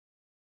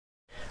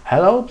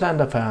Hello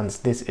Blender fans,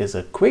 this is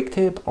a quick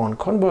tip on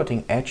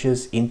converting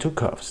edges into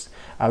curves.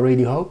 I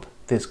really hope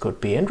this could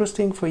be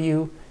interesting for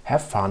you.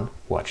 Have fun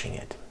watching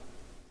it.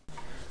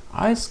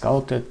 I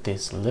sculpted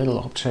this little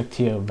object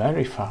here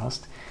very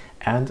fast,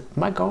 and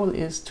my goal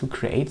is to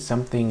create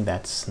something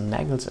that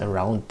snuggles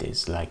around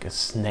this, like a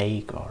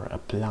snake or a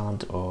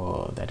plant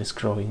or that is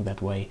growing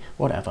that way,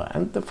 whatever.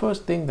 And the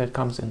first thing that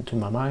comes into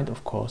my mind,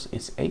 of course,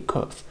 is a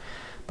curve.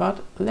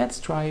 But let's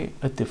try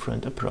a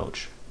different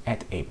approach.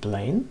 Add a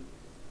plane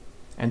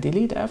and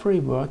delete every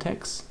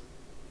vertex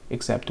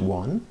except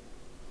one.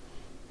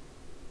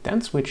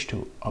 Then switch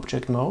to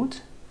Object Mode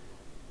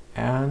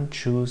and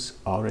choose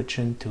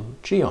Origin to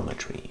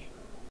Geometry.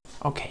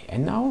 Okay,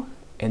 and now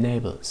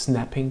enable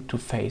Snapping to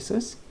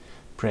Faces.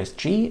 Press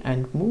G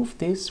and move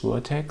this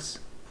vertex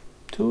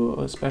to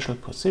a special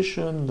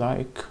position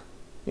like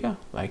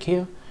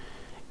here,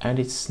 and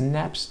it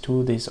snaps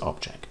to this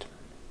object.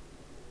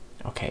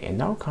 Okay, and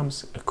now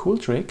comes a cool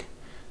trick.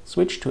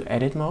 Switch to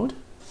Edit Mode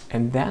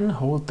and then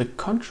hold the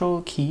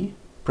Control key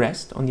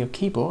pressed on your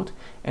keyboard,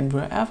 and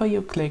wherever you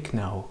click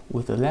now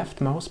with the left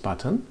mouse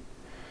button,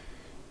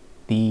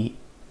 the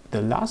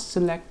last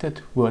selected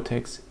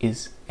vertex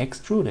is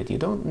extruded. You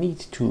don't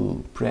need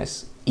to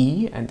press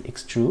E and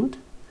extrude.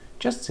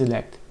 Just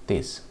select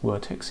this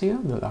vertex here,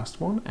 the last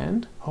one,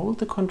 and hold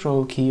the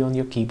Control key on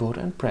your keyboard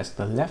and press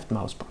the left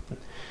mouse button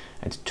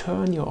and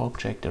turn your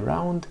object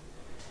around.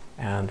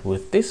 And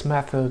with this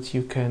method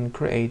you can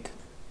create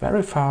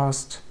very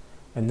fast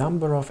a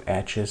number of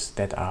edges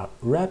that are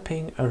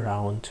wrapping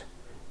around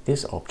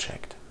this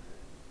object.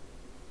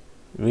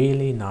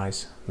 Really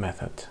nice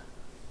method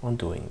on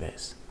doing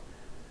this.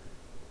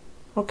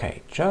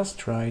 Okay,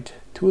 just right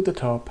to the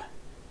top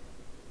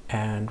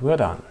and we're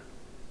done.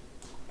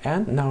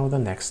 And now the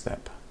next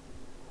step.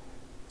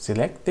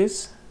 Select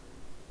this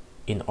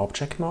in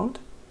Object Mode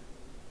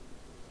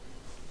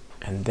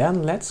and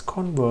then let's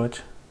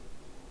convert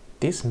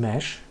this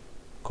mesh.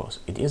 Of course,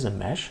 it is a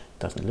mesh,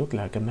 doesn't look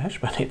like a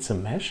mesh, but it's a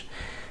mesh.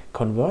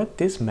 Convert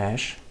this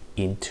mesh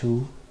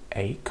into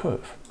a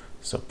curve.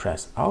 So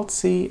press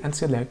Alt-C and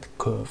select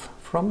Curve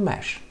from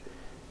Mesh.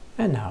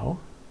 And now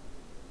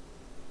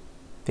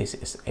this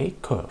is a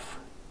curve.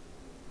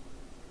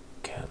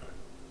 Can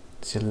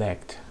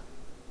select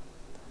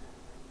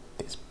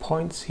these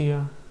points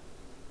here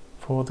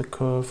for the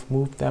curve,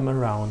 move them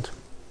around,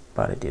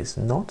 but it is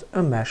not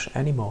a mesh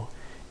anymore.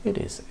 It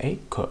is a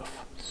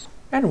curve.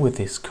 And with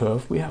this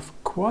curve we have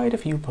quite a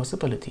few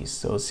possibilities.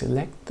 So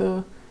select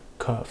the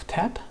Curve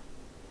tab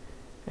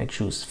and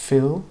choose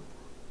Fill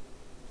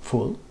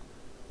Full.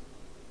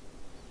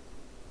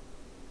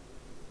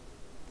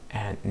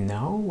 And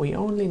now we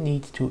only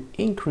need to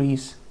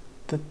increase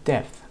the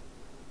depth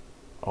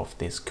of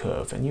this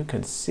curve, and you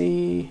can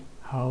see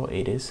how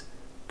it is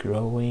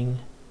growing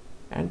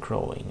and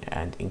growing,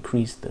 and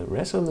increase the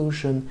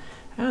resolution,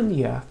 and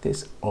yeah,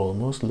 this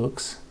almost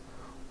looks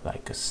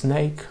like a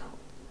snake.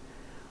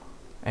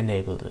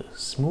 Enable the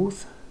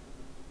smooth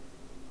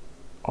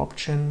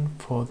option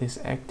for this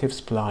active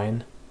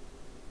spline,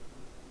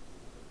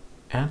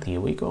 and here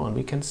we go. And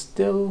we can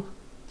still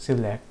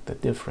select the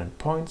different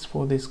points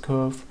for this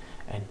curve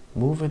and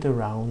move it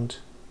around.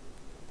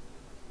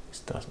 This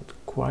doesn't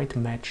quite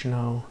match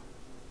now,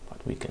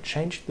 but we can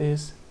change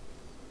this.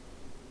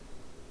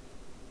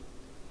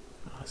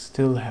 I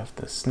still have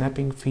the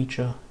snapping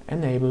feature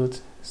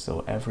enabled,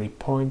 so every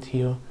point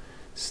here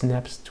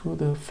snaps to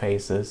the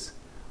faces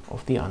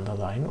of the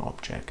underlying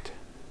object.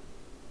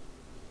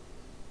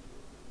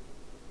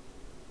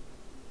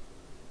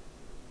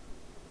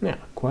 Yeah,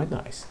 quite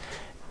nice.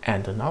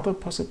 And another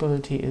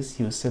possibility is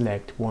you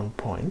select one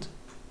point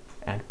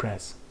and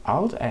press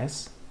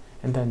Alt-S,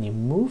 and then you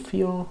move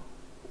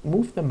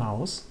the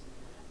mouse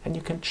and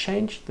you can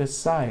change the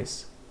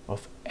size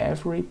of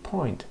every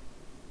point,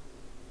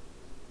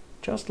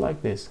 just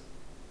like this.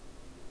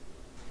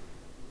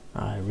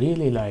 I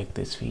really like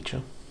this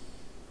feature.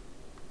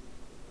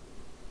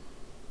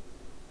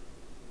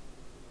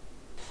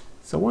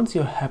 So once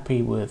you're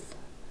happy with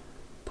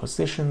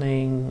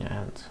positioning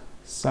and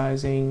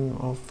sizing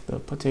of the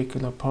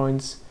particular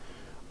points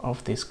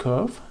of this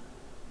curve,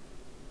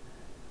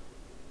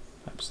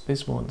 perhaps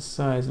this one's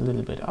size a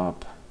little bit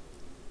up.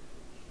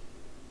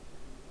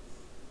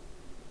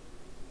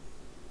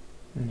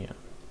 Yeah.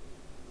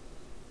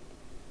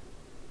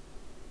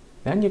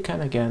 Then you can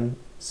again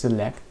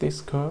select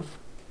this curve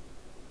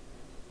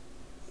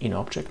in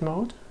Object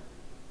Mode,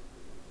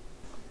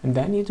 and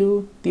then you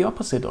do the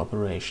opposite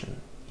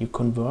operation. You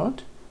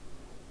convert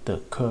the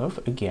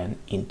curve again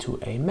into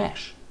a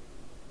mesh.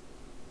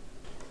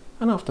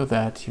 And after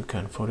that you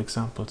can, for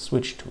example,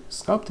 switch to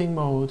Sculpting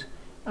Mode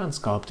and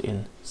sculpt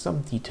in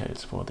some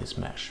details for this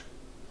mesh.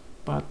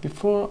 But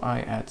before I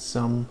add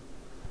some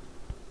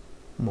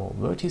more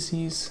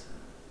vertices,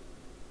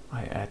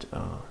 I add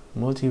a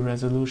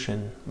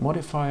multi-resolution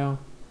modifier,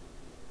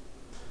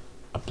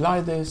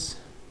 apply this,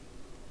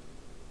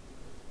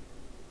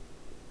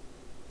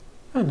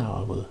 and now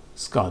I will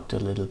sculpt a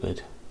little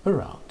bit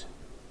around.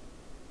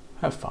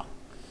 Have fun.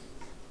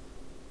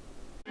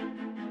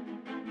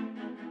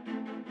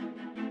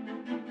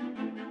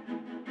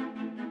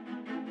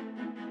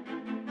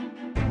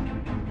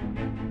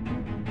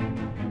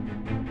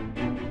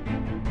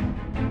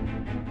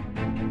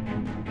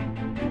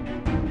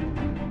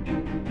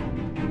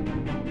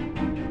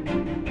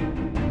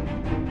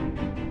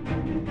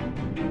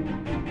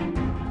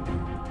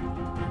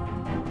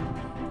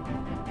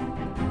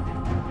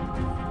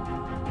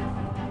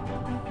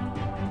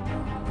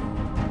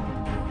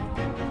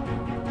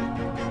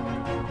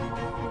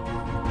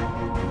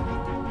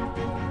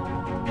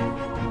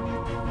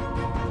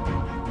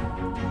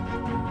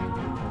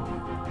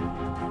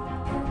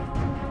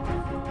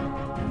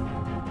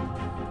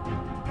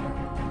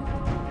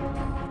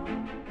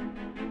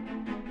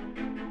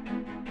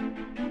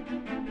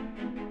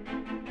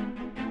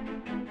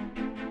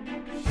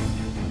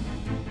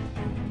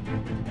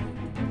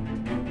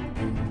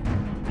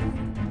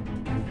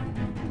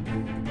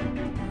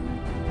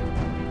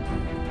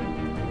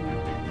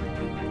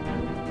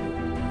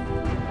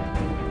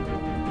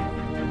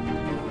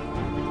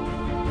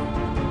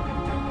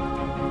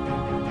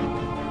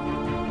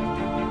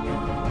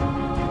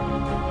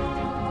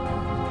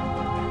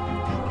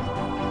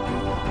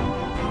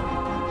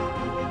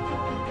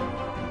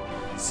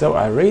 So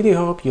I really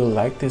hope you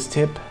liked this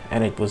tip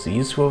and it was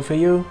useful for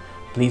you.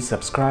 Please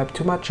subscribe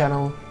to my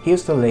channel,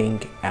 here's the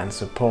link, and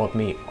support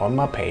me on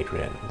my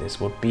Patreon.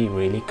 This would be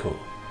really cool.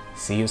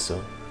 See you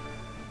soon.